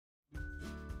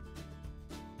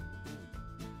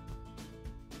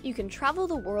You can travel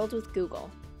the world with Google.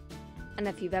 And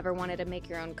if you've ever wanted to make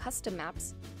your own custom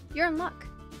maps, you're in luck.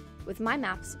 With My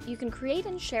Maps, you can create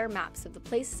and share maps of the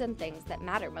places and things that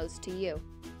matter most to you.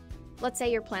 Let's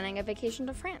say you're planning a vacation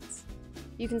to France.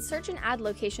 You can search and add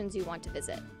locations you want to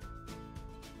visit.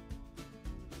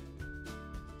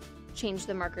 Change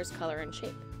the marker's color and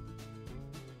shape.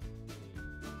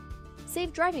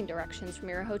 Save driving directions from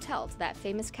your hotel to that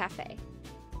famous cafe.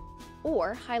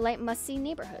 Or highlight must-see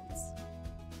neighborhoods.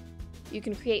 You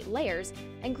can create layers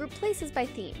and group places by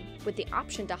theme with the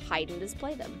option to hide and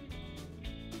display them.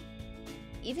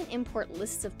 Even import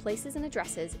lists of places and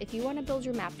addresses if you want to build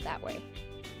your map that way.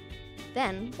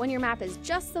 Then, when your map is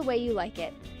just the way you like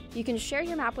it, you can share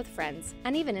your map with friends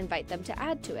and even invite them to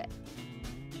add to it.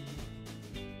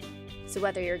 So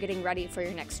whether you're getting ready for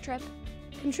your next trip,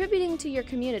 contributing to your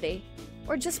community,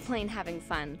 or just plain having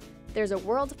fun, there's a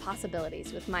world of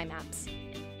possibilities with My Maps.